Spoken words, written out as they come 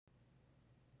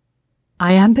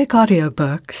Iambic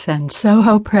Audiobooks and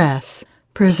Soho Press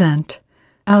present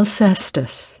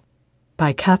Alcestis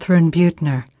by Katharine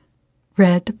Beutner,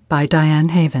 read by Diane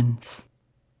Havens.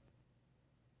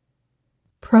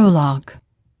 Prologue.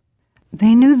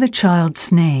 They knew the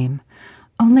child's name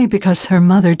only because her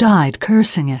mother died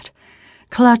cursing it,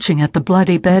 clutching at the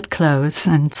bloody bedclothes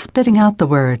and spitting out the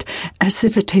word as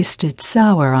if it tasted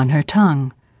sour on her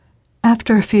tongue.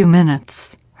 After a few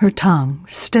minutes, her tongue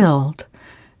stilled,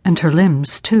 and her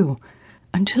limbs too,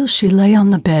 until she lay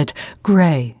on the bed,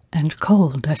 grey and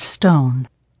cold as stone.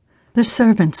 The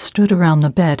servants stood around the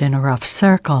bed in a rough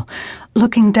circle,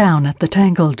 looking down at the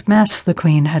tangled mess the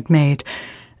queen had made,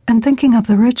 and thinking of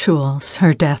the rituals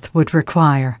her death would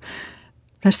require,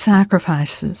 the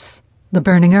sacrifices, the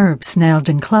burning herbs nailed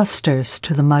in clusters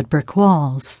to the mud-brick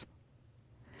walls.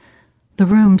 The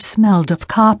room smelled of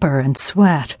copper and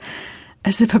sweat,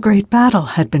 as if a great battle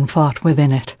had been fought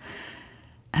within it.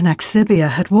 And Alcestis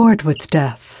had warred with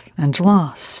death and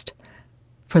lost.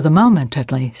 For the moment,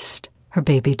 at least, her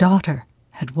baby daughter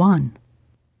had won.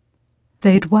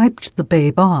 They'd wiped the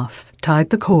babe off, tied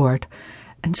the cord,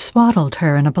 and swaddled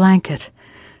her in a blanket.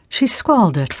 She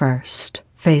squalled at first,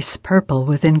 face purple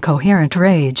with incoherent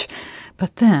rage,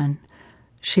 but then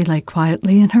she lay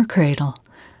quietly in her cradle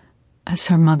as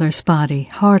her mother's body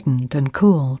hardened and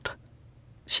cooled.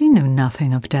 She knew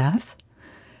nothing of death.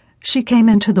 She came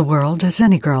into the world as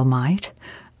any girl might,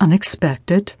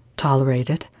 unexpected,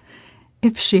 tolerated.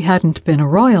 If she hadn't been a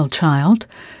royal child,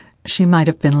 she might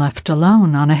have been left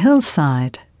alone on a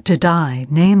hillside to die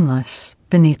nameless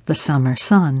beneath the summer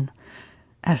sun.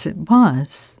 As it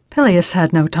was, Peleus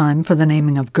had no time for the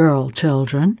naming of girl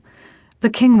children.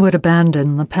 The king would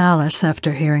abandon the palace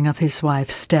after hearing of his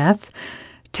wife's death,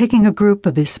 taking a group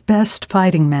of his best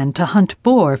fighting men to hunt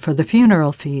boar for the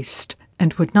funeral feast,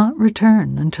 and would not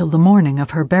return until the morning of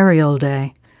her burial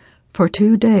day. For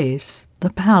 2 days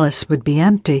the palace would be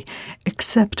empty,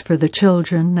 except for the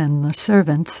children and the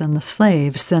servants and the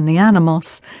slaves and the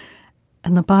animals,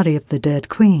 and the body of the dead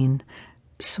queen,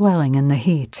 swelling in the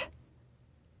heat.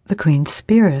 The queen's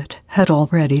spirit had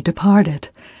already departed,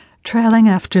 trailing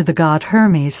after the god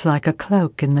Hermes like a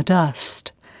cloak in the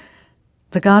dust.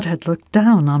 The god had looked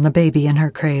down on the baby in her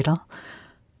cradle,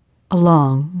 a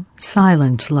long,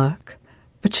 silent look,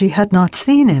 but she had not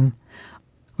seen him,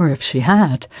 or if she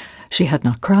had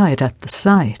not cried at the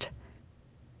sight.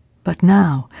 But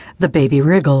now the baby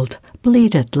wriggled,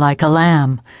 bleated like a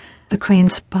lamb. The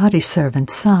queen's body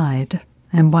servant sighed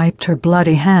and wiped her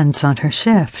bloody hands on her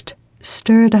shift.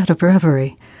 Stirred out of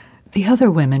reverie, the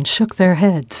other women shook their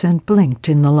heads and blinked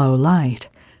in the low light.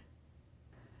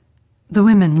 The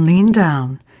women leaned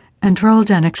down and rolled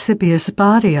Alcestis'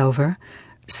 body over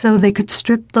so they could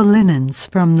strip the linens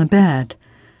from the bed.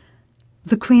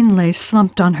 The queen lay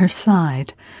slumped on her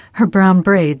side, her brown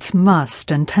braids mussed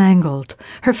and tangled,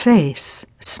 her face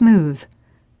smooth.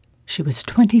 She was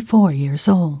 24 years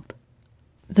old.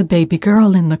 The baby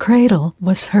girl in the cradle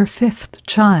was her 5th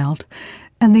child,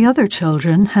 and the other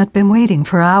children had been waiting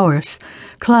for hours,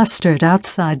 clustered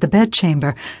outside the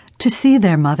bedchamber, to see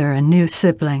their mother and new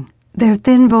sibling. Their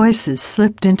thin voices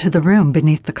slipped into the room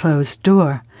beneath the closed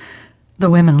door. The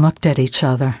women looked at each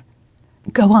other.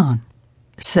 "Go on,"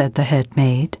 said the head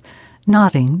maid,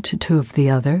 nodding to 2 of the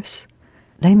others.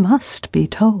 They must be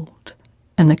told,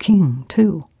 and the king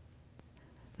too.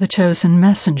 The chosen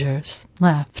messengers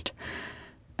left.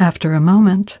 After a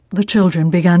moment, the children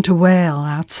began to wail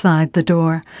outside the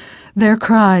door, their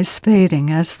cries fading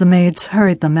as the maids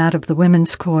hurried them out of the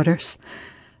women's quarters.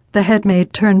 The head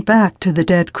maid turned back to the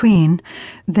dead queen,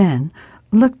 then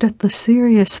looked at the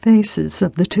serious faces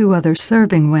of the 2 other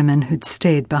serving women who'd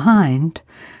stayed behind,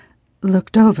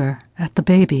 looked over at the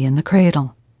baby in the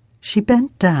cradle. She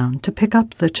bent down to pick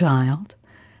up the child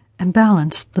and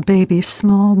balanced the baby's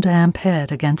small, damp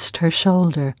head against her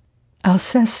shoulder.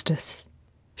 "Alcestis,"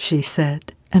 she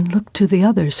said, and looked to the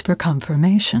others for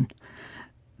confirmation.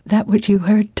 "That what you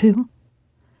heard too?"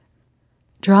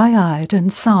 Dry-eyed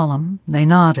and solemn, they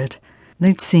nodded.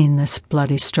 They'd seen this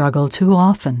bloody struggle too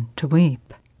often to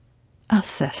weep.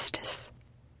 "Alcestis,"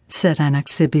 said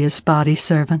Alcestis' body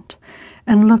servant,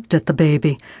 and looked at the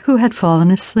baby, who had fallen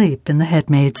asleep in the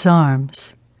headmaid's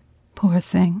arms. Poor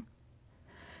thing.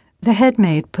 The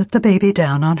headmaid put the baby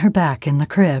down on her back in the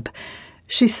crib.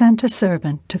 She sent a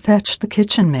servant to fetch the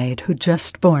kitchen maid who'd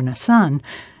just borne a son,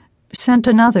 sent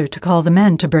another to call the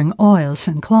men to bring oils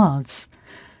and cloths.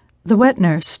 The wet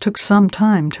nurse took some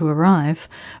time to arrive,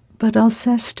 but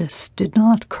Alcestis did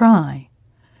not cry.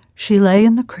 She lay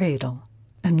in the cradle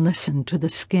and listened to the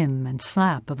skim and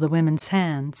slap of the women's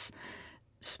hands,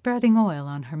 spreading oil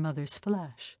on her mother's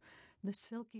flesh. The silky